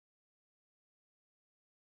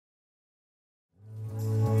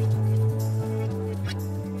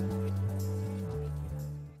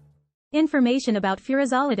Information about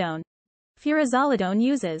furazolidone. Furazolidone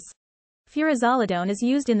uses. Furazolidone is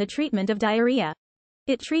used in the treatment of diarrhea.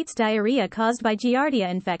 It treats diarrhea caused by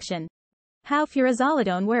giardia infection. How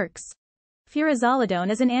furazolidone works.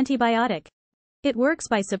 Furazolidone is an antibiotic. It works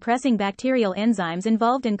by suppressing bacterial enzymes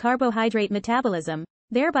involved in carbohydrate metabolism,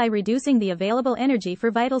 thereby reducing the available energy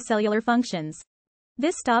for vital cellular functions.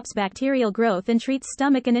 This stops bacterial growth and treats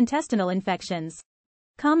stomach and intestinal infections.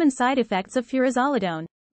 Common side effects of furazolidone: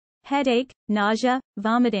 headache, nausea,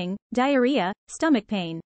 vomiting, diarrhea, stomach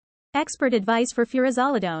pain. Expert advice for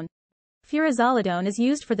furazolidone. Furazolidone is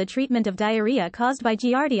used for the treatment of diarrhea caused by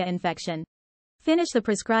giardia infection. Finish the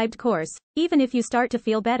prescribed course, even if you start to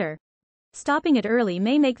feel better. Stopping it early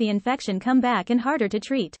may make the infection come back and harder to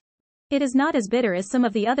treat. It is not as bitter as some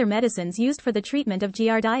of the other medicines used for the treatment of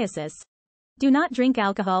giardiasis. Do not drink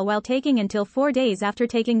alcohol while taking until 4 days after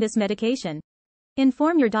taking this medication.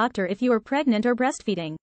 Inform your doctor if you are pregnant or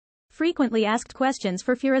breastfeeding. Frequently asked questions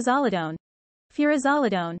for furazolidone.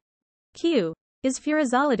 Furazolidone. Q. Is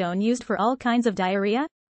furazolidone used for all kinds of diarrhea?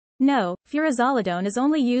 No, furazolidone is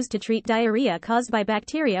only used to treat diarrhea caused by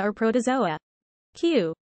bacteria or protozoa.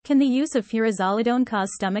 Q. Can the use of furazolidone cause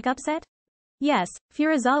stomach upset? Yes,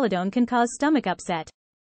 furazolidone can cause stomach upset.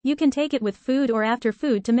 You can take it with food or after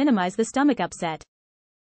food to minimize the stomach upset.